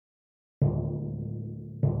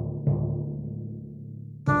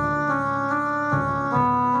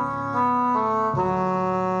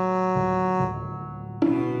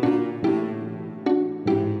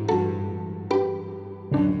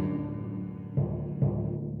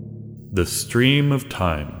The Stream of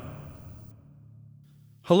Time.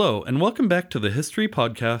 Hello, and welcome back to the history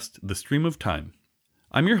podcast, The Stream of Time.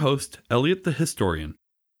 I'm your host, Elliot the Historian.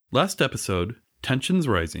 Last episode, Tensions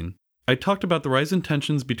Rising, I talked about the rise in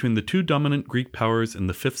tensions between the two dominant Greek powers in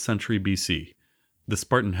the 5th century BC, the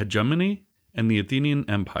Spartan hegemony and the Athenian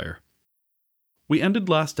Empire. We ended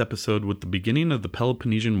last episode with the beginning of the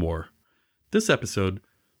Peloponnesian War. This episode,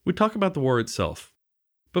 we talk about the war itself.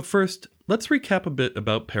 But first, let's recap a bit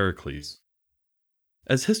about Pericles.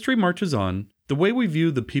 As history marches on, the way we view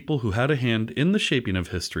the people who had a hand in the shaping of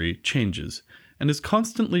history changes and is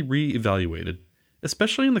constantly re-evaluated,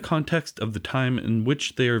 especially in the context of the time in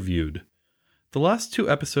which they are viewed. The last two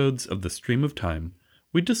episodes of the Stream of Time,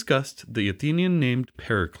 we discussed the Athenian named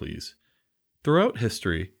Pericles. Throughout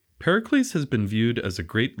history, Pericles has been viewed as a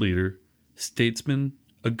great leader, statesman,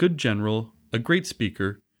 a good general, a great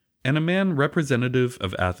speaker, and a man representative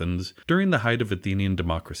of Athens during the height of Athenian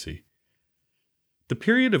democracy. The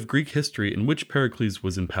period of Greek history in which Pericles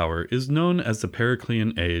was in power is known as the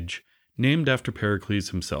Periclean Age, named after Pericles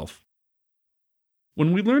himself.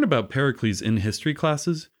 When we learn about Pericles in history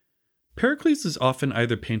classes, Pericles is often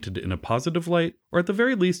either painted in a positive light, or at the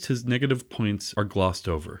very least his negative points are glossed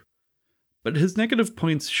over. But his negative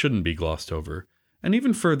points shouldn't be glossed over, and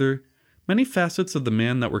even further, many facets of the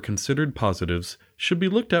man that were considered positives should be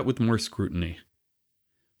looked at with more scrutiny.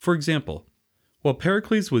 For example, while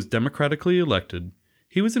Pericles was democratically elected,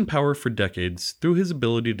 he was in power for decades through his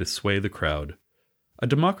ability to sway the crowd. A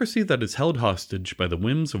democracy that is held hostage by the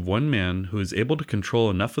whims of one man who is able to control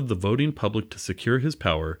enough of the voting public to secure his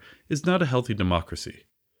power is not a healthy democracy.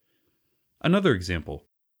 Another example.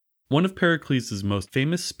 One of Pericles' most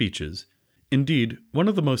famous speeches, indeed, one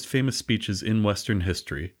of the most famous speeches in Western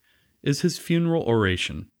history, is his funeral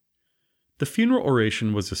oration. The funeral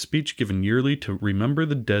oration was a speech given yearly to remember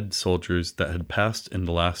the dead soldiers that had passed in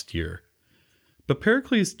the last year. But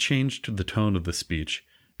Pericles changed the tone of the speech,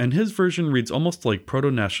 and his version reads almost like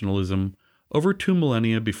proto-nationalism over 2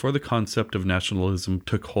 millennia before the concept of nationalism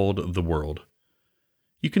took hold of the world.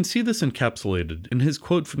 You can see this encapsulated in his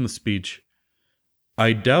quote from the speech,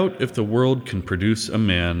 "I doubt if the world can produce a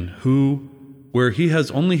man who, where he has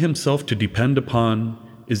only himself to depend upon,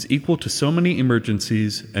 is equal to so many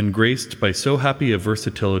emergencies and graced by so happy a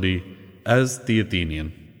versatility as the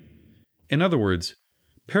Athenian." In other words,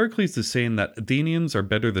 Pericles is saying that Athenians are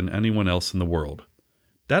better than anyone else in the world.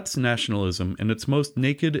 That's nationalism in its most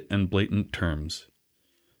naked and blatant terms.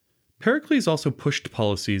 Pericles also pushed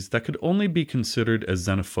policies that could only be considered as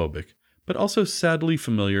xenophobic, but also sadly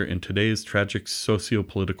familiar in today's tragic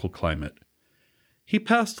socio-political climate. He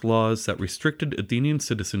passed laws that restricted Athenian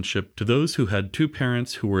citizenship to those who had two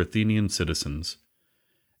parents who were Athenian citizens.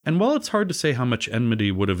 And while it's hard to say how much enmity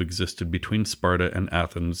would have existed between Sparta and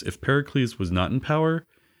Athens if Pericles was not in power,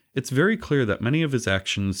 it's very clear that many of his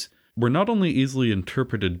actions were not only easily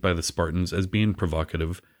interpreted by the Spartans as being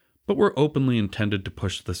provocative, but were openly intended to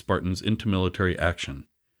push the Spartans into military action.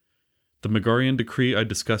 The Megarian decree I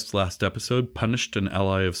discussed last episode punished an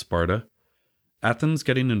ally of Sparta. Athens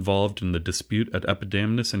getting involved in the dispute at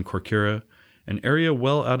Epidamnus and Corcyra, an area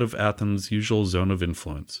well out of Athens' usual zone of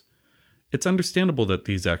influence. It's understandable that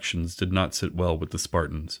these actions did not sit well with the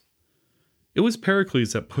Spartans. It was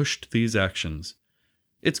Pericles that pushed these actions.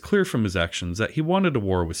 It's clear from his actions that he wanted a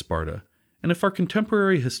war with Sparta, and if our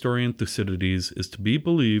contemporary historian Thucydides is to be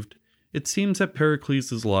believed, it seems that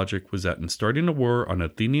Pericles' logic was that in starting a war on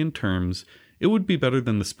Athenian terms, it would be better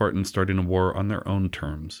than the Spartans starting a war on their own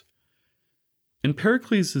terms. In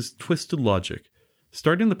Pericles' twisted logic,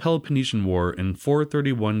 starting the Peloponnesian War in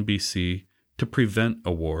 431 BC to prevent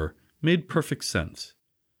a war made perfect sense.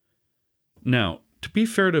 Now, to be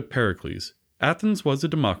fair to Pericles, Athens was a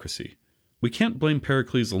democracy. We can't blame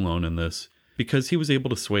Pericles alone in this, because he was able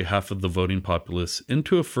to sway half of the voting populace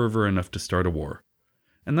into a fervor enough to start a war.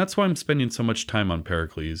 And that's why I'm spending so much time on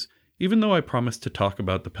Pericles, even though I promised to talk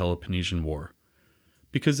about the Peloponnesian War.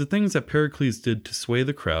 Because the things that Pericles did to sway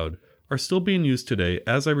the crowd are still being used today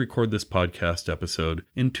as I record this podcast episode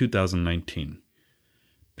in 2019.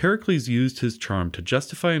 Pericles used his charm to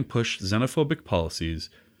justify and push xenophobic policies,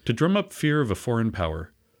 to drum up fear of a foreign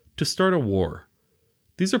power, to start a war.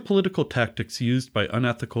 These are political tactics used by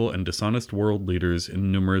unethical and dishonest world leaders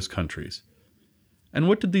in numerous countries. And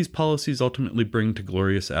what did these policies ultimately bring to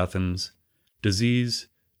glorious Athens? Disease,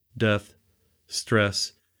 death,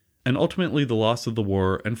 stress, and ultimately the loss of the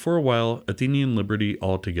war and for a while Athenian liberty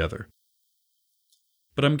altogether.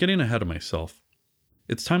 But I'm getting ahead of myself.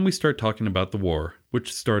 It's time we start talking about the war,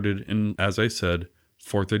 which started in, as I said,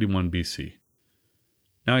 431 BC.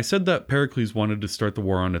 Now I said that Pericles wanted to start the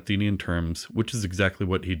war on Athenian terms, which is exactly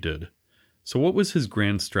what he did. So what was his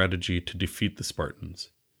grand strategy to defeat the Spartans?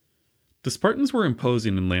 The Spartans were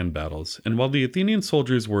imposing in land battles, and while the Athenian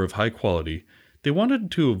soldiers were of high quality, they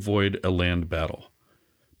wanted to avoid a land battle.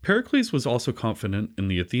 Pericles was also confident in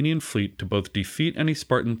the Athenian fleet to both defeat any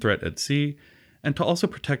Spartan threat at sea and to also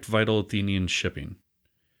protect vital Athenian shipping.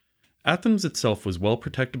 Athens itself was well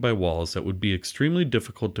protected by walls that would be extremely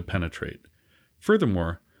difficult to penetrate.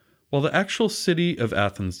 Furthermore, while the actual city of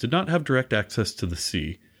Athens did not have direct access to the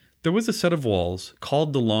sea, there was a set of walls,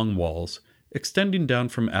 called the Long Walls, extending down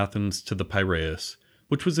from Athens to the Piraeus,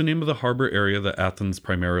 which was the name of the harbor area that Athens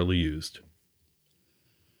primarily used.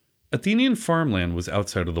 Athenian farmland was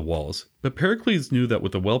outside of the walls, but Pericles knew that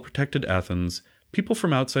with a well-protected Athens, people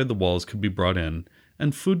from outside the walls could be brought in,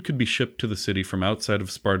 and food could be shipped to the city from outside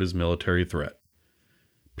of Sparta's military threat.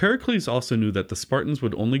 Pericles also knew that the Spartans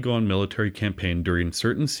would only go on military campaign during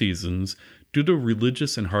certain seasons due to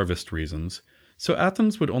religious and harvest reasons, so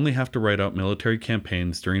Athens would only have to write out military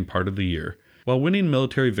campaigns during part of the year, while winning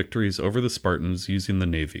military victories over the Spartans using the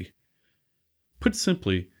navy. Put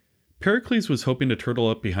simply, Pericles was hoping to turtle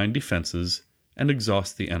up behind defenses and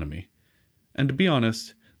exhaust the enemy. And to be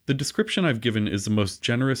honest, the description I've given is the most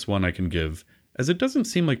generous one I can give, as it doesn't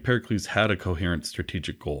seem like Pericles had a coherent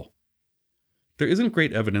strategic goal. There isn't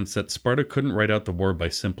great evidence that Sparta couldn't write out the war by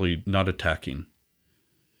simply not attacking.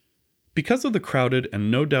 Because of the crowded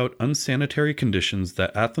and no doubt unsanitary conditions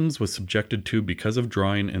that Athens was subjected to because of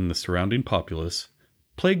drawing in the surrounding populace,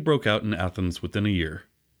 plague broke out in Athens within a year.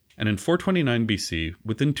 And in 429 BC,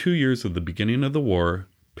 within 2 years of the beginning of the war,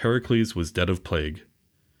 Pericles was dead of plague.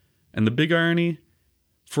 And the big irony?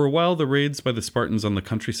 For a while the raids by the Spartans on the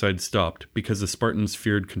countryside stopped because the Spartans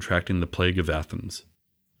feared contracting the plague of Athens.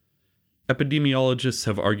 Epidemiologists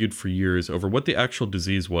have argued for years over what the actual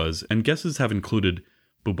disease was, and guesses have included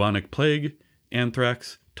bubonic plague,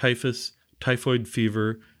 anthrax, typhus, typhoid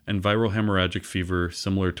fever, and viral hemorrhagic fever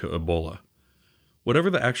similar to Ebola.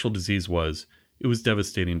 Whatever the actual disease was, it was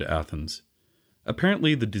devastating to Athens.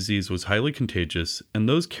 Apparently, the disease was highly contagious, and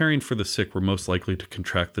those caring for the sick were most likely to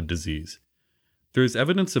contract the disease. There is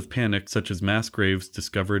evidence of panic, such as mass graves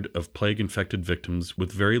discovered of plague-infected victims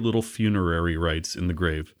with very little funerary rites in the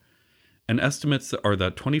grave, and estimates are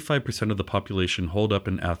that 25% of the population holed up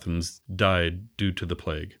in Athens died due to the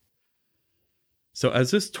plague. So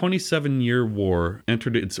as this 27-year war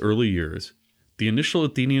entered its early years, the initial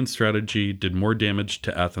Athenian strategy did more damage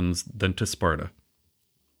to Athens than to Sparta.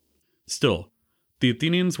 Still, the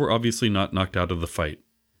Athenians were obviously not knocked out of the fight.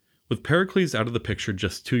 With Pericles out of the picture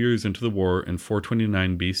just 2 years into the war in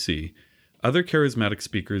 429 BC, other charismatic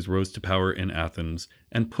speakers rose to power in Athens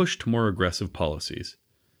and pushed more aggressive policies.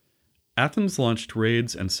 Athens launched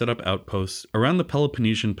raids and set up outposts around the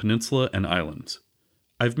Peloponnesian Peninsula and islands.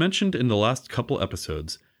 I've mentioned in the last couple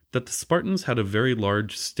episodes that the Spartans had a very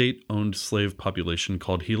large state-owned slave population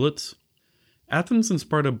called helots. Athens and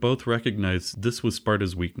Sparta both recognized this was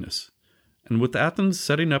Sparta's weakness, and with Athens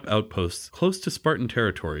setting up outposts close to Spartan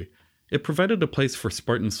territory, it provided a place for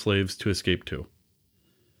Spartan slaves to escape to.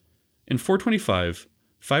 In 425,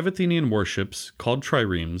 5 Athenian warships, called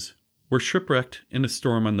triremes, were shipwrecked in a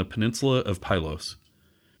storm on the peninsula of Pylos.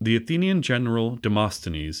 The Athenian general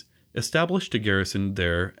Demosthenes established a garrison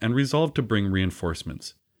there and resolved to bring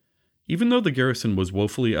reinforcements. Even though the garrison was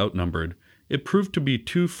woefully outnumbered, it proved to be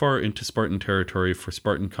too far into Spartan territory for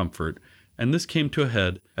Spartan comfort, and this came to a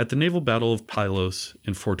head at the naval battle of Pylos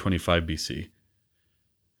in 425 BC.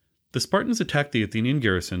 The Spartans attacked the Athenian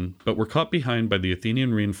garrison, but were caught behind by the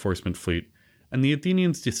Athenian reinforcement fleet, and the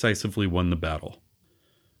Athenians decisively won the battle.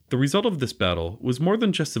 The result of this battle was more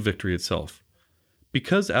than just the victory itself.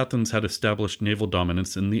 Because Athens had established naval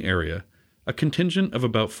dominance in the area, a contingent of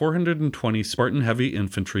about 420 Spartan heavy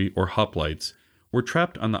infantry or hoplites were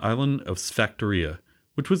trapped on the island of Sphacteria,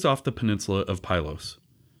 which was off the peninsula of Pylos.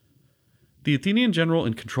 The Athenian general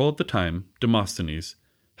in control at the time, Demosthenes,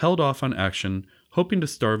 held off on action, hoping to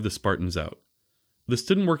starve the Spartans out. This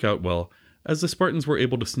didn't work out well, as the Spartans were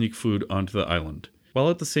able to sneak food onto the island, while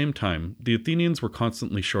at the same time, the Athenians were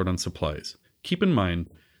constantly short on supplies. Keep in mind,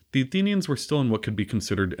 the Athenians were still in what could be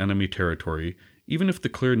considered enemy territory, even if the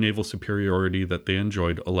clear naval superiority that they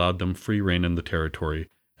enjoyed allowed them free rein in the territory,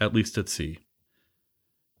 at least at sea.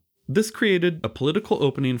 This created a political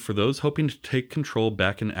opening for those hoping to take control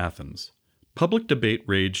back in Athens. Public debate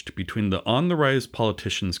raged between the on-the-rise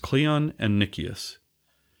politicians Cleon and Nicias.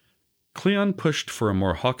 Cleon pushed for a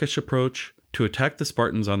more hawkish approach to attack the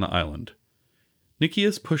Spartans on the island.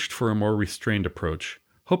 Nicias pushed for a more restrained approach,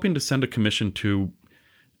 hoping to send a commission to...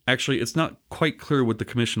 Actually, it's not quite clear what the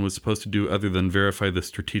commission was supposed to do other than verify the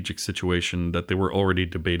strategic situation that they were already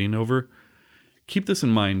debating over. Keep this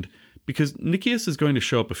in mind, because Nicias is going to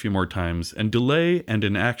show up a few more times, and delay and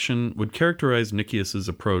inaction would characterize Nicias's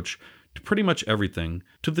approach to pretty much everything,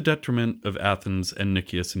 to the detriment of Athens and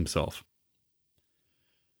Nicias himself.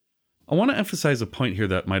 I want to emphasize a point here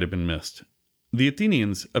that might have been missed. The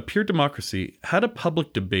Athenians, a pure democracy, had a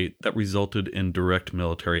public debate that resulted in direct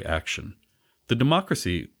military action. The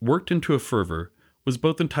democracy, worked into a fervor, was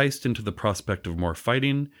both enticed into the prospect of more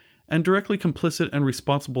fighting and directly complicit and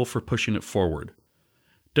responsible for pushing it forward.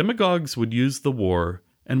 Demagogues would use the war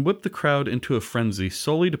and whip the crowd into a frenzy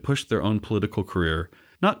solely to push their own political career,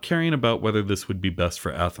 not caring about whether this would be best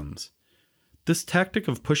for Athens. This tactic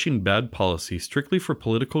of pushing bad policy strictly for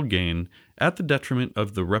political gain at the detriment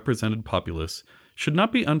of the represented populace should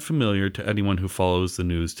not be unfamiliar to anyone who follows the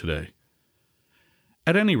news today.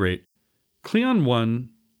 At any rate, Cleon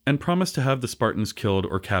won and promised to have the Spartans killed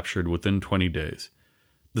or captured within 20 days.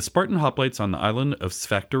 The Spartan hoplites on the island of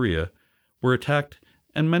Sphacteria were attacked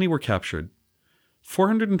and many were captured.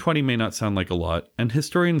 420 may not sound like a lot, and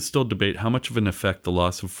historians still debate how much of an effect the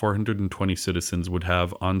loss of 420 citizens would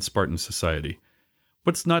have on Spartan society.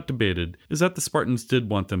 What's not debated is that the Spartans did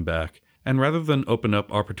want them back, and rather than open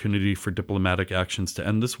up opportunity for diplomatic actions to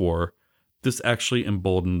end this war, this actually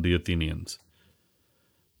emboldened the Athenians.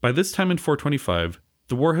 By this time in 425,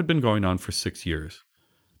 the war had been going on for 6 years.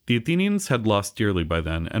 The Athenians had lost dearly by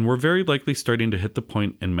then, and were very likely starting to hit the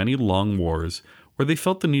point in many long wars where they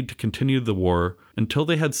felt the need to continue the war until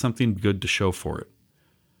they had something good to show for it.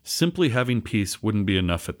 Simply having peace wouldn't be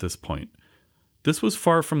enough at this point. This was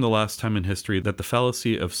far from the last time in history that the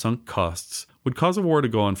fallacy of sunk costs would cause a war to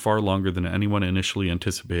go on far longer than anyone initially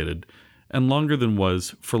anticipated, and longer than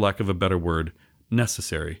was, for lack of a better word,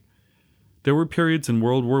 necessary. There were periods in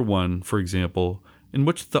World War I, for example, in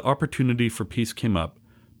which the opportunity for peace came up,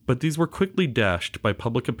 but these were quickly dashed by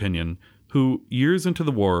public opinion, who, years into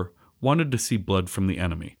the war, wanted to see blood from the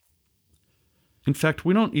enemy. In fact,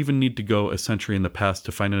 we don't even need to go a century in the past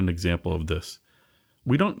to find an example of this.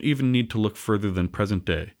 We don't even need to look further than present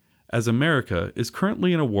day, as America is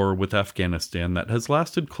currently in a war with Afghanistan that has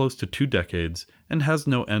lasted close to 2 decades and has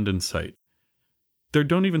no end in sight. There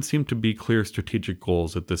don't even seem to be clear strategic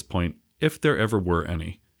goals at this point, if there ever were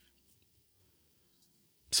any.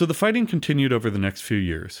 So the fighting continued over the next few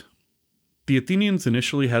years. The Athenians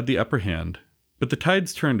initially had the upper hand, but the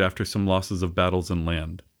tides turned after some losses of battles and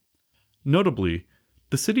land. Notably,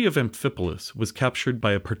 the city of Amphipolis was captured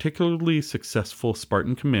by a particularly successful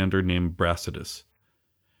Spartan commander named Brasidas.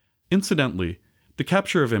 Incidentally, the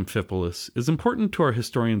capture of Amphipolis is important to our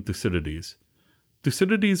historian Thucydides.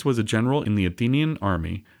 Thucydides was a general in the Athenian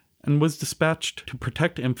army and was dispatched to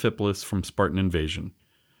protect Amphipolis from Spartan invasion.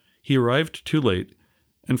 He arrived too late,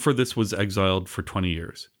 and for this was exiled for 20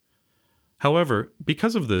 years. However,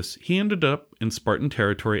 because of this, he ended up in Spartan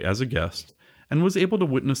territory as a guest and was able to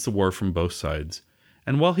witness the war from both sides.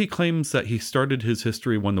 And while he claims that he started his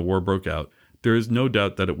history when the war broke out, there is no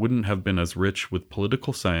doubt that it wouldn't have been as rich with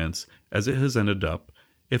political science as it has ended up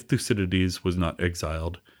if Thucydides was not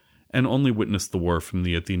exiled and only witnessed the war from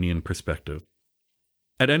the Athenian perspective.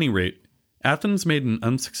 At any rate, Athens made an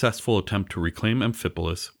unsuccessful attempt to reclaim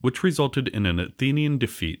Amphipolis, which resulted in an Athenian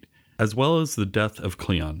defeat, as well as the death of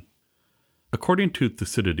Cleon. According to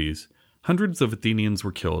Thucydides, hundreds of Athenians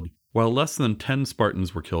were killed, while less than 10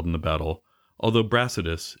 Spartans were killed in the battle, although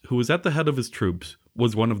Brasidas, who was at the head of his troops,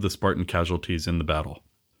 was one of the Spartan casualties in the battle.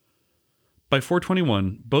 By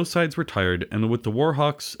 421, both sides were tired, and with the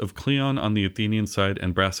warhawks of Cleon on the Athenian side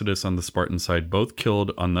and Brasidas on the Spartan side both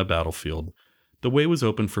killed on the battlefield, the way was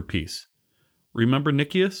open for peace. Remember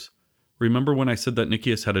Nicias? Remember when I said that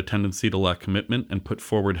Nicias had a tendency to lack commitment and put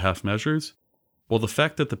forward half measures? Well, the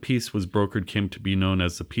fact that the peace was brokered came to be known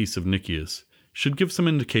as the Peace of Nicias should give some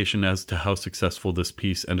indication as to how successful this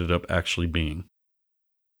peace ended up actually being.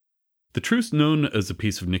 The truce known as the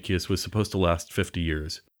Peace of Nicias was supposed to last 50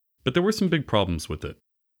 years, but there were some big problems with it.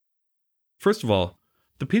 First of all,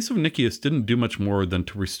 the Peace of Nicias didn't do much more than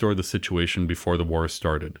to restore the situation before the war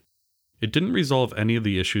started. It didn't resolve any of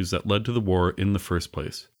the issues that led to the war in the first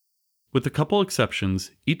place. With a couple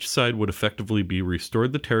exceptions, each side would effectively be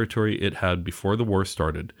restored the territory it had before the war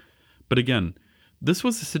started. But again, this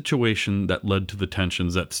was the situation that led to the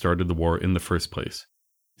tensions that started the war in the first place.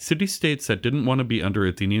 City-states that didn't want to be under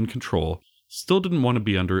Athenian control still didn't want to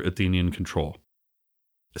be under Athenian control.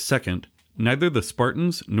 Second, neither the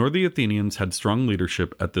Spartans nor the Athenians had strong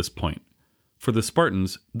leadership at this point. For the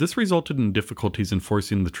Spartans, this resulted in difficulties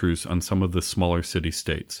enforcing the truce on some of the smaller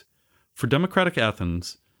city-states. For democratic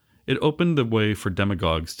Athens, it opened the way for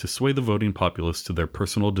demagogues to sway the voting populace to their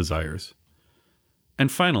personal desires.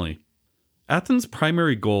 And finally, Athens'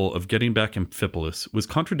 primary goal of getting back Amphipolis was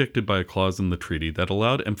contradicted by a clause in the treaty that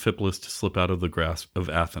allowed Amphipolis to slip out of the grasp of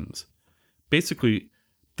Athens. Basically,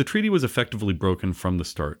 the treaty was effectively broken from the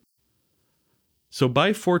start. So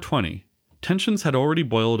by 420, tensions had already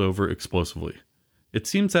boiled over explosively. It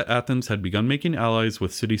seems that Athens had begun making allies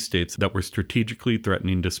with city-states that were strategically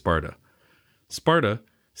threatening to Sparta. Sparta,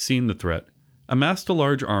 seeing the threat, amassed a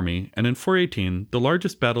large army, and in 418, the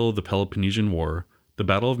largest battle of the Peloponnesian War, the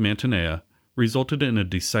Battle of Mantinea, resulted in a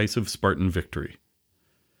decisive Spartan victory.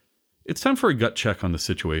 It's time for a gut check on the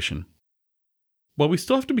situation. While we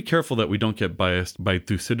still have to be careful that we don't get biased by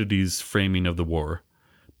Thucydides' framing of the war,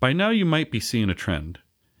 by now you might be seeing a trend.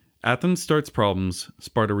 Athens starts problems,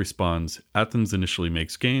 Sparta responds, Athens initially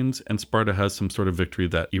makes gains, and Sparta has some sort of victory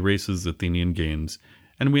that erases Athenian gains,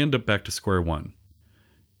 and we end up back to square one.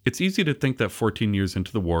 It's easy to think that 14 years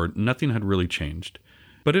into the war, nothing had really changed,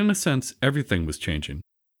 but in a sense, everything was changing.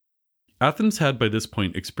 Athens had by this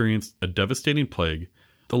point experienced a devastating plague,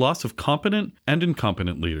 the loss of competent and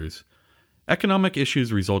incompetent leaders, economic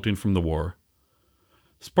issues resulting from the war.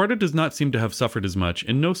 Sparta does not seem to have suffered as much,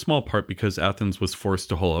 in no small part because Athens was forced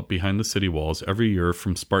to hole up behind the city walls every year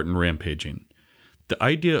from Spartan rampaging. The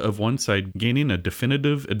idea of one side gaining a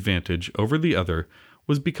definitive advantage over the other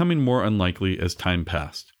was becoming more unlikely as time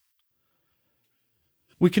passed.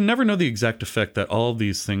 We can never know the exact effect that all of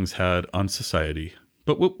these things had on society,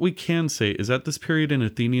 but what we can say is that this period in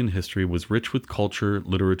Athenian history was rich with culture,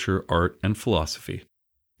 literature, art, and philosophy.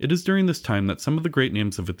 It is during this time that some of the great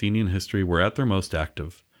names of Athenian history were at their most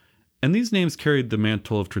active, and these names carried the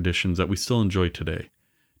mantle of traditions that we still enjoy today.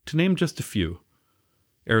 To name just a few,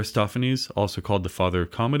 Aristophanes, also called the father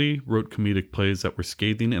of comedy, wrote comedic plays that were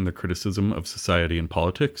scathing in their criticism of society and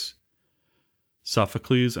politics.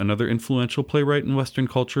 Sophocles, another influential playwright in Western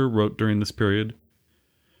culture, wrote during this period.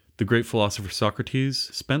 The great philosopher Socrates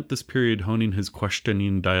spent this period honing his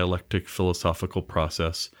questioning dialectic philosophical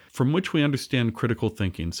process, from which we understand critical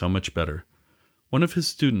thinking so much better. One of his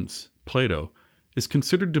students, Plato, is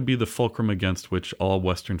considered to be the fulcrum against which all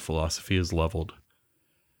Western philosophy is leveled.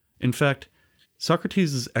 In fact,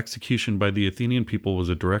 Socrates' execution by the Athenian people was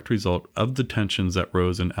a direct result of the tensions that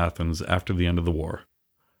rose in Athens after the end of the war.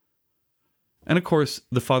 And of course,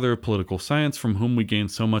 the father of political science from whom we gain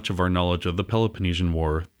so much of our knowledge of the Peloponnesian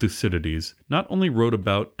War, Thucydides, not only wrote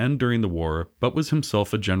about and during the war, but was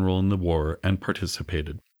himself a general in the war and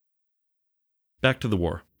participated. Back to the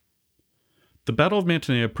war. The Battle of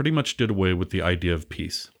Mantinea pretty much did away with the idea of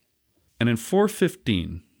peace. And in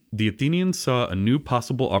 415, the Athenians saw a new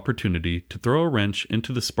possible opportunity to throw a wrench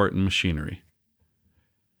into the Spartan machinery.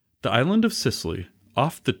 The island of Sicily,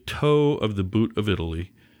 off the toe of the boot of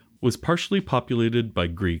Italy, was partially populated by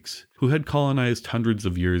Greeks who had colonized hundreds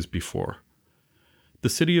of years before. The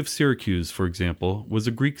city of Syracuse, for example, was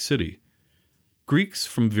a Greek city. Greeks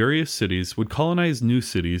from various cities would colonize new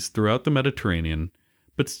cities throughout the Mediterranean,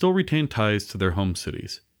 but still retain ties to their home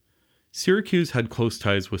cities. Syracuse had close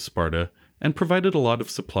ties with Sparta and provided a lot of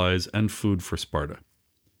supplies and food for Sparta.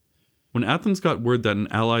 When Athens got word that an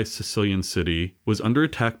ally Sicilian city was under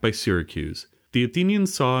attack by Syracuse, the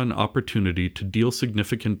Athenians saw an opportunity to deal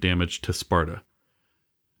significant damage to Sparta.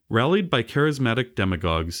 Rallied by charismatic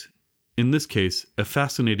demagogues, in this case a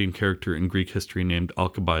fascinating character in Greek history named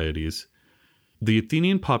Alcibiades, the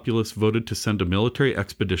Athenian populace voted to send a military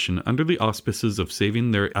expedition under the auspices of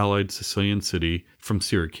saving their allied Sicilian city from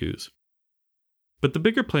Syracuse. But the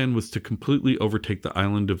bigger plan was to completely overtake the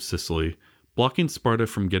island of Sicily, blocking Sparta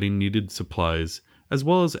from getting needed supplies, as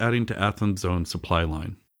well as adding to Athens' own supply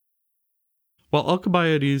line. While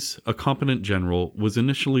Alcibiades, a competent general, was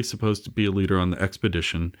initially supposed to be a leader on the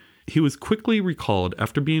expedition, he was quickly recalled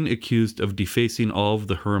after being accused of defacing all of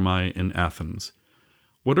the Hermae in Athens.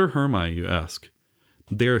 What are Hermae, you ask?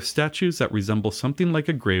 They are statues that resemble something like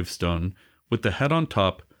a gravestone, with the head on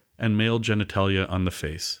top and male genitalia on the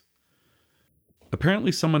face.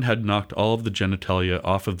 Apparently someone had knocked all of the genitalia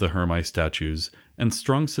off of the Hermae statues, and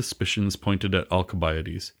strong suspicions pointed at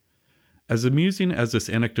Alcibiades. As amusing as this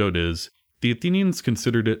anecdote is, the Athenians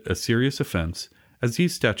considered it a serious offense, as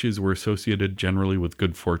these statues were associated generally with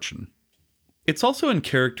good fortune. It's also in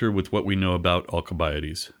character with what we know about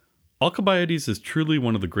Alcibiades. Alcibiades is truly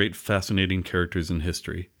one of the great fascinating characters in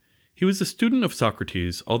history. He was a student of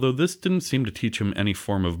Socrates, although this didn't seem to teach him any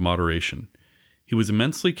form of moderation. He was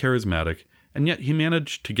immensely charismatic, and yet he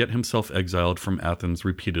managed to get himself exiled from Athens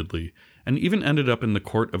repeatedly, and even ended up in the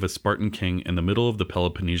court of a Spartan king in the middle of the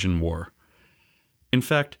Peloponnesian War. In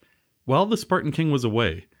fact, while the Spartan king was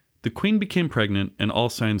away, the queen became pregnant, and all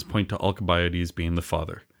signs point to Alcibiades being the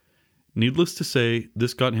father. Needless to say,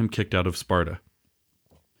 this got him kicked out of Sparta.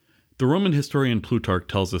 The Roman historian Plutarch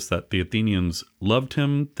tells us that the Athenians loved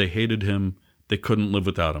him, they hated him, they couldn't live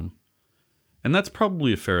without him. And that's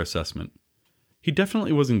probably a fair assessment. He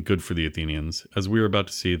definitely wasn't good for the Athenians, as we are about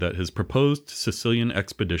to see that his proposed Sicilian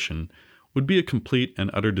expedition would be a complete and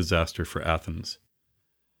utter disaster for Athens.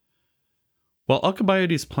 While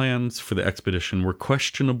Alcibiades' plans for the expedition were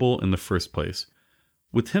questionable in the first place,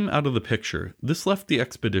 with him out of the picture, this left the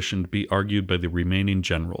expedition to be argued by the remaining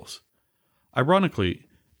generals. Ironically,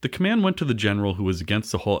 the command went to the general who was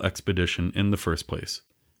against the whole expedition in the first place,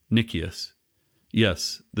 Nicias.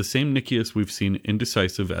 Yes, the same Nicias we've seen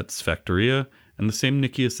indecisive at Sphacteria, and the same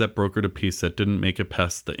Nicias that brokered a peace that didn't make it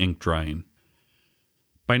past the ink drying.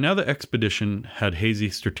 By now the expedition had hazy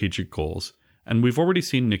strategic goals, and we've already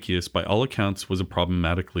seen Nicias, by all accounts, was a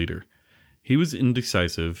problematic leader. He was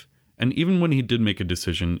indecisive, and even when he did make a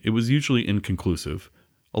decision, it was usually inconclusive,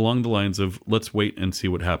 along the lines of, let's wait and see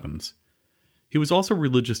what happens. He was also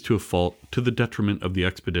religious to a fault, to the detriment of the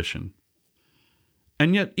expedition.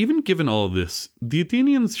 And yet, even given all of this, the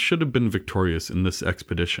Athenians should have been victorious in this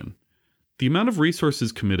expedition. The amount of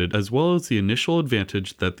resources committed, as well as the initial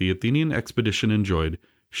advantage that the Athenian expedition enjoyed,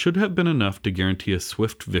 should have been enough to guarantee a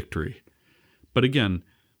swift victory. But again,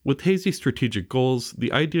 with hazy strategic goals,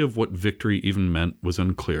 the idea of what victory even meant was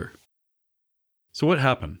unclear. So what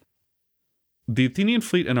happened? The Athenian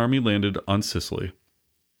fleet and army landed on Sicily.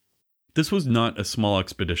 This was not a small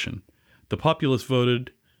expedition. The populace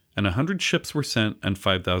voted, and 100 ships were sent and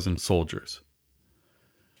 5,000 soldiers.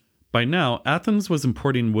 By now, Athens was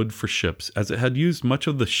importing wood for ships, as it had used much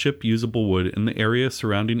of the ship-usable wood in the area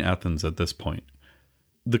surrounding Athens at this point.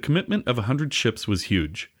 The commitment of 100 ships was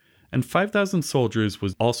huge, and 5,000 soldiers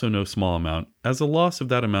was also no small amount, as a loss of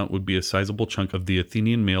that amount would be a sizable chunk of the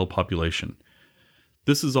Athenian male population.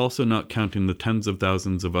 This is also not counting the tens of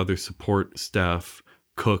thousands of other support staff,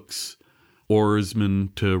 cooks,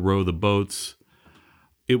 oarsmen to row the boats.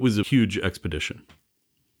 It was a huge expedition.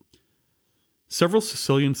 Several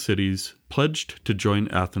Sicilian cities pledged to join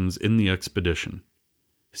Athens in the expedition.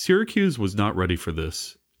 Syracuse was not ready for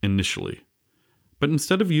this, initially. But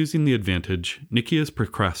instead of using the advantage, Nicias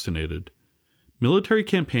procrastinated. Military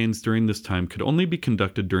campaigns during this time could only be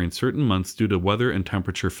conducted during certain months due to weather and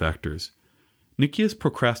temperature factors. Nicias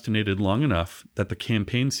procrastinated long enough that the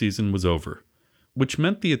campaign season was over, which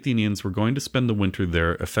meant the Athenians were going to spend the winter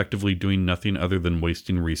there effectively doing nothing other than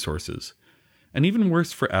wasting resources. And even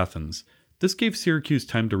worse for Athens, this gave Syracuse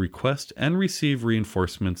time to request and receive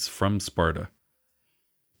reinforcements from Sparta.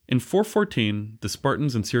 In 414, the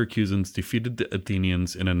Spartans and Syracusans defeated the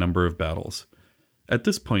Athenians in a number of battles. At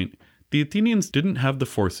this point, the Athenians didn't have the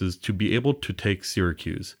forces to be able to take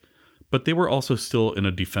Syracuse, but they were also still in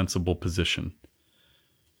a defensible position.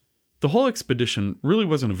 The whole expedition really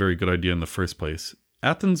wasn't a very good idea in the first place.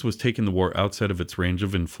 Athens was taking the war outside of its range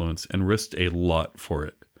of influence and risked a lot for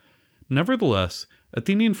it. Nevertheless,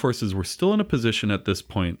 Athenian forces were still in a position at this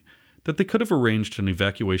point that they could have arranged an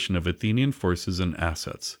evacuation of Athenian forces and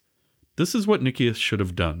assets. This is what Nicias should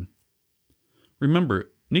have done.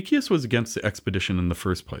 Remember, Nicias was against the expedition in the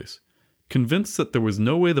first place. Convinced that there was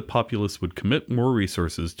no way the populace would commit more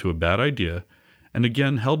resources to a bad idea, and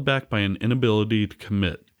again held back by an inability to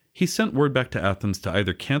commit, he sent word back to Athens to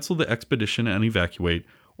either cancel the expedition and evacuate,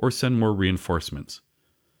 or send more reinforcements.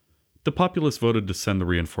 The populace voted to send the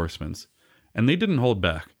reinforcements, and they didn't hold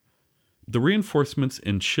back. The reinforcements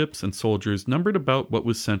in ships and soldiers numbered about what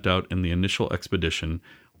was sent out in the initial expedition,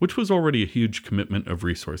 which was already a huge commitment of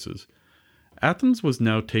resources. Athens was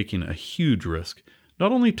now taking a huge risk,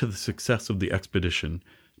 not only to the success of the expedition,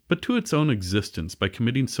 but to its own existence by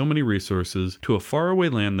committing so many resources to a faraway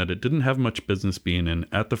land that it didn't have much business being in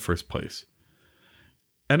at the first place.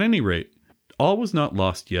 At any rate, all was not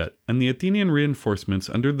lost yet, and the Athenian reinforcements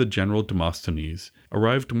under the general Demosthenes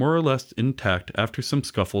arrived more or less intact after some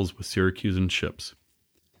scuffles with Syracusan ships.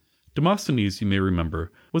 Demosthenes, you may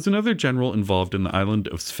remember, was another general involved in the island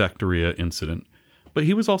of Sphacteria incident, but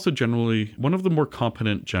he was also generally one of the more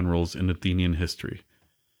competent generals in Athenian history.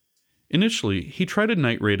 Initially, he tried a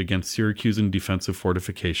night raid against Syracusan defensive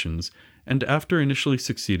fortifications, and after initially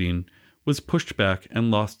succeeding, was pushed back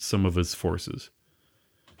and lost some of his forces.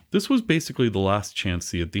 This was basically the last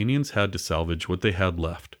chance the Athenians had to salvage what they had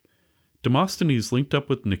left. Demosthenes linked up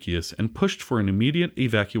with Nicias and pushed for an immediate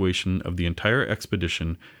evacuation of the entire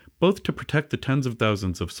expedition, both to protect the tens of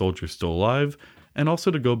thousands of soldiers still alive, and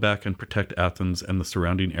also to go back and protect Athens and the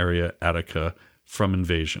surrounding area, Attica, from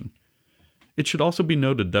invasion. It should also be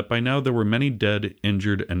noted that by now there were many dead,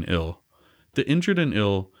 injured, and ill. The injured and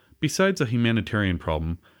ill, besides a humanitarian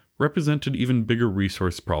problem, represented even bigger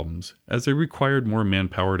resource problems, as they required more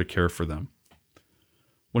manpower to care for them.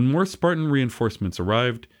 When more Spartan reinforcements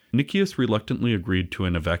arrived, Nicias reluctantly agreed to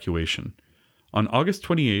an evacuation. On August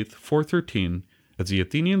 28, 413, as the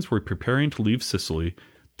Athenians were preparing to leave Sicily,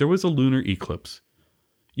 there was a lunar eclipse.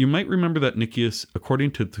 You might remember that Nicias,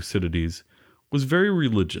 according to Thucydides, was very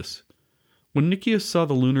religious. When Nicias saw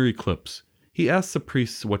the lunar eclipse, he asked the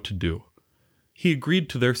priests what to do. He agreed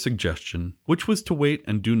to their suggestion, which was to wait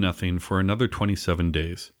and do nothing for another 27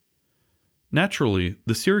 days. Naturally,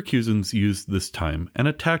 the Syracusans used this time and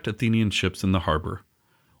attacked Athenian ships in the harbor.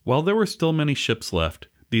 While there were still many ships left,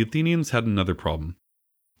 the Athenians had another problem.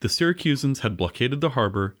 The Syracusans had blockaded the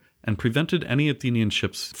harbor and prevented any Athenian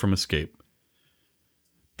ships from escape.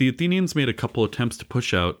 The Athenians made a couple attempts to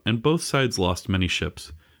push out, and both sides lost many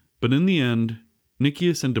ships. But in the end,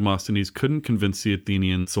 Nicias and Demosthenes couldn't convince the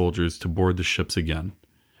Athenian soldiers to board the ships again.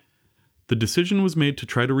 The decision was made to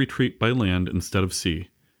try to retreat by land instead of sea.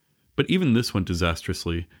 But even this went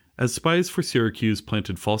disastrously, as spies for Syracuse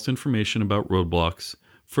planted false information about roadblocks,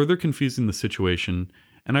 further confusing the situation,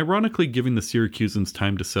 and ironically giving the Syracusans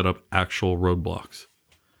time to set up actual roadblocks.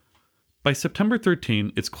 By September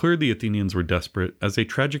 13, it's clear the Athenians were desperate, as they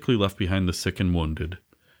tragically left behind the sick and wounded.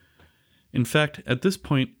 In fact, at this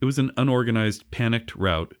point, it was an unorganized, panicked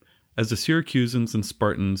rout, as the Syracusans and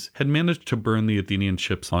Spartans had managed to burn the Athenian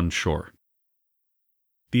ships on shore.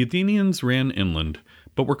 The Athenians ran inland,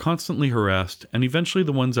 but were constantly harassed, and eventually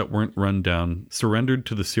the ones that weren't run down surrendered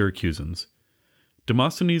to the Syracusans.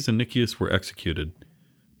 Demosthenes and Nicias were executed.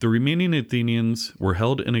 The remaining Athenians were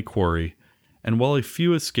held in a quarry, and while a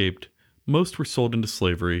few escaped, most were sold into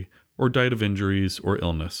slavery or died of injuries or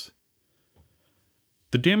illness.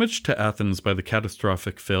 The damage to Athens by the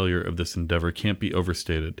catastrophic failure of this endeavor can't be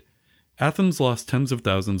overstated. Athens lost tens of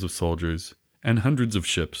thousands of soldiers and hundreds of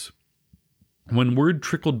ships. When word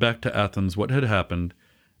trickled back to Athens what had happened,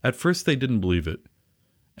 at first they didn't believe it.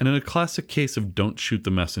 And in a classic case of don't shoot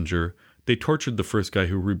the messenger, they tortured the first guy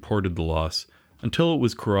who reported the loss until it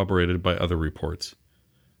was corroborated by other reports.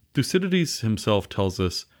 Thucydides himself tells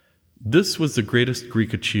us, "This was the greatest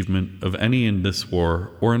Greek achievement of any in this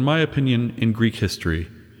war, or in my opinion, in Greek history,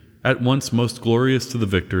 at once most glorious to the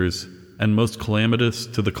victors and most calamitous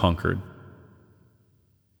to the conquered."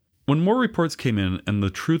 When more reports came in and the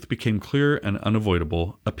truth became clear and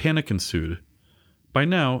unavoidable, a panic ensued. By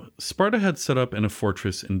now, Sparta had set up in a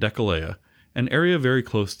fortress in Decelea, an area very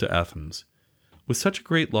close to Athens. With such a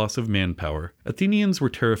great loss of manpower, Athenians were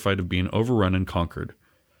terrified of being overrun and conquered.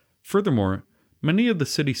 Furthermore, many of the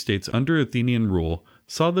city-states under Athenian rule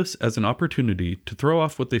saw this as an opportunity to throw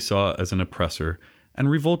off what they saw as an oppressor and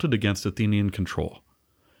revolted against Athenian control.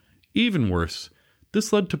 Even worse,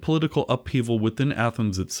 this led to political upheaval within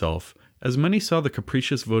Athens itself, as many saw the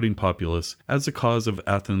capricious voting populace as the cause of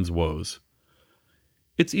Athens' woes.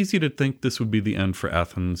 It's easy to think this would be the end for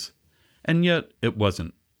Athens, and yet it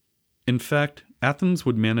wasn't. In fact, Athens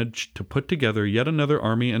would manage to put together yet another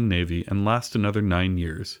army and navy and last another 9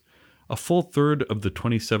 years, a full third of the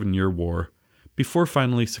 27-year war, before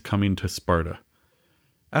finally succumbing to Sparta.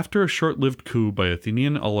 After a short-lived coup by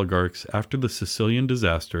Athenian oligarchs after the Sicilian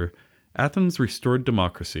disaster, Athens restored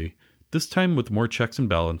democracy, this time with more checks and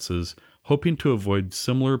balances, hoping to avoid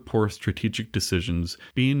similar poor strategic decisions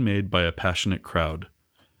being made by a passionate crowd.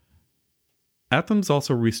 Athens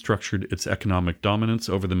also restructured its economic dominance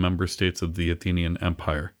over the member states of the Athenian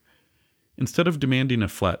Empire. Instead of demanding a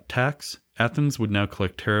flat tax, Athens would now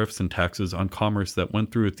collect tariffs and taxes on commerce that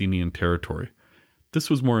went through Athenian territory. This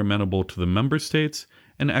was more amenable to the member states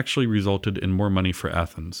and actually resulted in more money for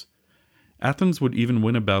Athens. Athens would even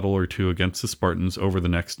win a battle or two against the Spartans over the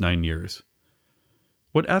next 9 years.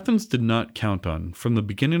 What Athens did not count on from the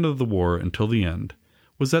beginning of the war until the end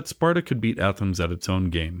was that Sparta could beat Athens at its own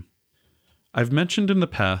game. I've mentioned in the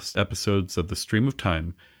past episodes of The Stream of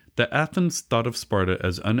Time that Athens thought of Sparta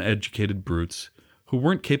as uneducated brutes who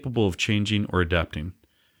weren't capable of changing or adapting.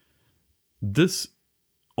 This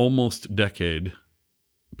almost decade,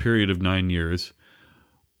 period of 9 years,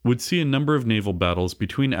 would see a number of naval battles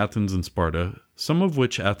between Athens and Sparta, some of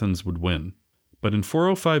which Athens would win. But in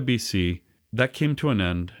 405 BC, that came to an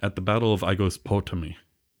end at the Battle of Aegospotami.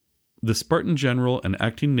 The Spartan general and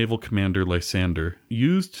acting naval commander Lysander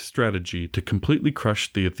used strategy to completely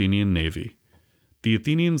crush the Athenian navy. The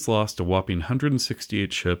Athenians lost a whopping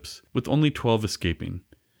 168 ships, with only 12 escaping.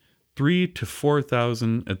 3,000 to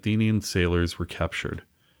 4,000 Athenian sailors were captured.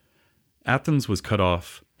 Athens was cut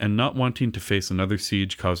off, and not wanting to face another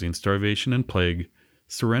siege causing starvation and plague,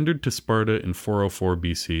 surrendered to Sparta in 404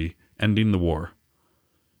 BC, ending the war.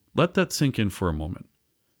 Let that sink in for a moment.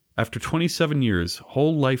 After 27 years,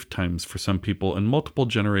 whole lifetimes for some people and multiple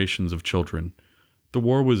generations of children, the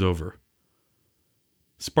war was over.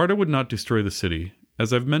 Sparta would not destroy the city,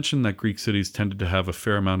 As I've mentioned that Greek cities tended to have a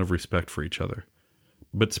fair amount of respect for each other.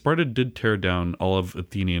 But Sparta did tear down all of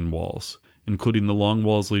Athenian walls, including the long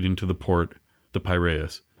walls leading to the port, the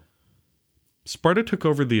Piraeus. Sparta took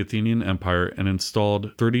over the Athenian Empire and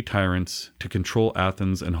installed 30 tyrants to control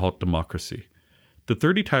Athens and halt democracy. The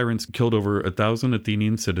 30 tyrants killed over 1,000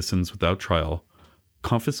 Athenian citizens without trial,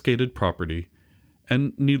 confiscated property,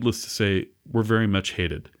 and, needless to say, were very much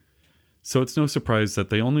hated. So it's no surprise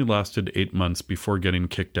that they only lasted 8 months before getting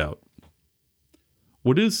kicked out.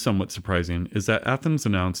 What is somewhat surprising is that Athens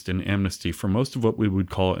announced an amnesty for most of what we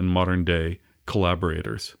would call in modern day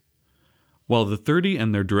collaborators. While the 30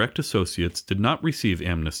 and their direct associates did not receive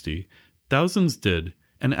amnesty, thousands did,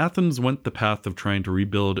 and Athens went the path of trying to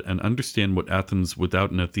rebuild and understand what Athens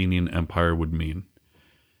without an Athenian empire would mean.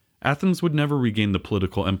 Athens would never regain the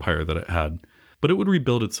political empire that it had, but it would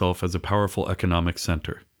rebuild itself as a powerful economic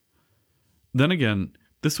center. Then again,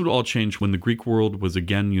 this would all change when the Greek world was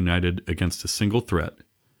again united against a single threat,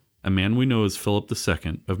 a man we know as Philip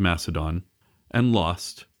II of Macedon, and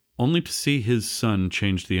lost, only to see his son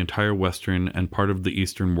change the entire Western and part of the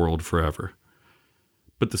Eastern world forever.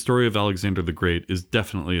 But the story of Alexander the Great is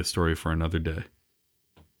definitely a story for another day.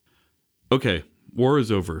 Okay, war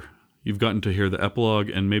is over. You've gotten to hear the epilogue,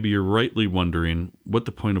 and maybe you're rightly wondering what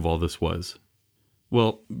the point of all this was.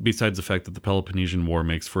 Well, besides the fact that the Peloponnesian War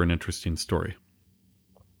makes for an interesting story.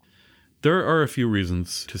 There are a few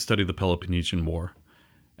reasons to study the Peloponnesian War,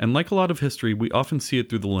 and like a lot of history, we often see it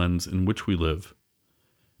through the lens in which we live.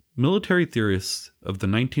 Military theorists of the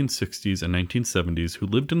 1960s and 1970s who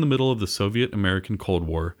lived in the middle of the Soviet-American Cold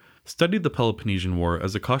War studied the Peloponnesian War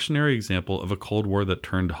as a cautionary example of a Cold War that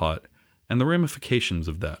turned hot, and the ramifications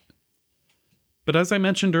of that. But as I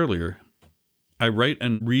mentioned earlier, I write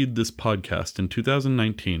and read this podcast in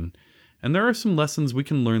 2019, and there are some lessons we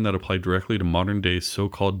can learn that apply directly to modern-day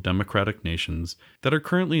so-called democratic nations that are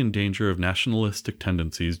currently in danger of nationalistic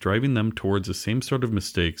tendencies driving them towards the same sort of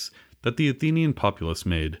mistakes that the Athenian populace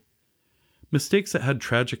made. Mistakes that had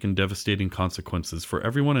tragic and devastating consequences for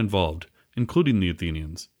everyone involved, including the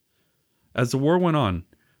Athenians. As the war went on,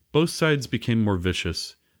 both sides became more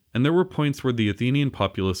vicious, and there were points where the Athenian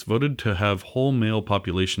populace voted to have whole male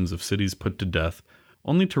populations of cities put to death,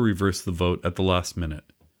 only to reverse the vote at the last minute.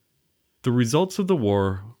 The results of the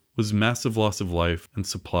war was massive loss of life and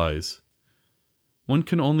supplies. One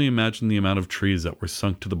can only imagine the amount of trees that were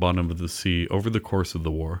sunk to the bottom of the sea over the course of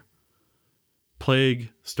the war.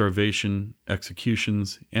 Plague, starvation,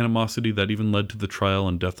 executions, animosity that even led to the trial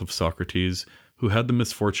and death of Socrates, who had the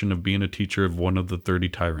misfortune of being a teacher of one of the 30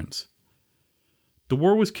 tyrants. The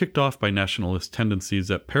war was kicked off by nationalist tendencies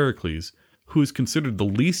that Pericles, who is considered the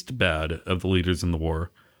least bad of the leaders in the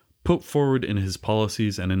war, put forward in his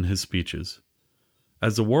policies and in his speeches.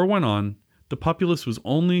 As the war went on, the populace was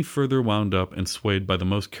only further wound up and swayed by the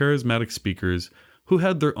most charismatic speakers who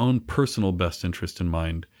had their own personal best interest in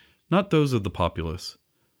mind, not those of the populace.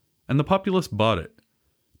 And the populace bought it.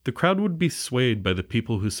 The crowd would be swayed by the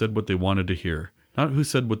people who said what they wanted to hear, not who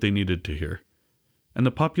said what they needed to hear. And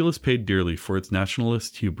the populace paid dearly for its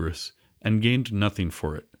nationalist hubris and gained nothing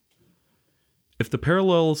for it. If the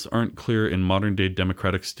parallels aren't clear in modern-day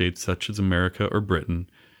democratic states such as America or Britain,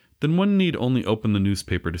 then one need only open the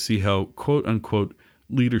newspaper to see how quote-unquote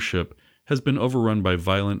leadership has been overrun by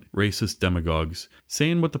violent, racist demagogues,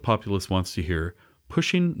 saying what the populace wants to hear,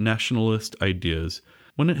 pushing nationalist ideas,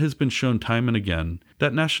 when it has been shown time and again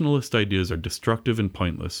that nationalist ideas are destructive and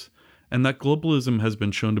pointless, and that globalism has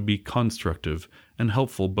been shown to be constructive and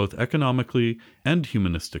helpful both economically and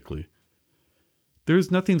humanistically. There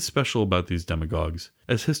is nothing special about these demagogues,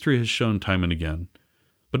 as history has shown time and again.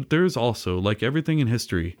 But there is also, like everything in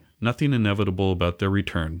history, nothing inevitable about their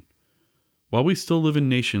return. While we still live in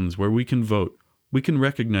nations where we can vote, we can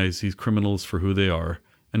recognize these criminals for who they are,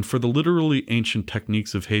 and for the literally ancient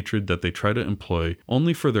techniques of hatred that they try to employ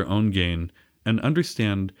only for their own gain, and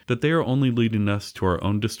understand that they are only leading us to our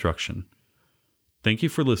own destruction. Thank you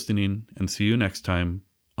for listening, and see you next time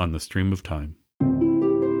on The Stream of Time.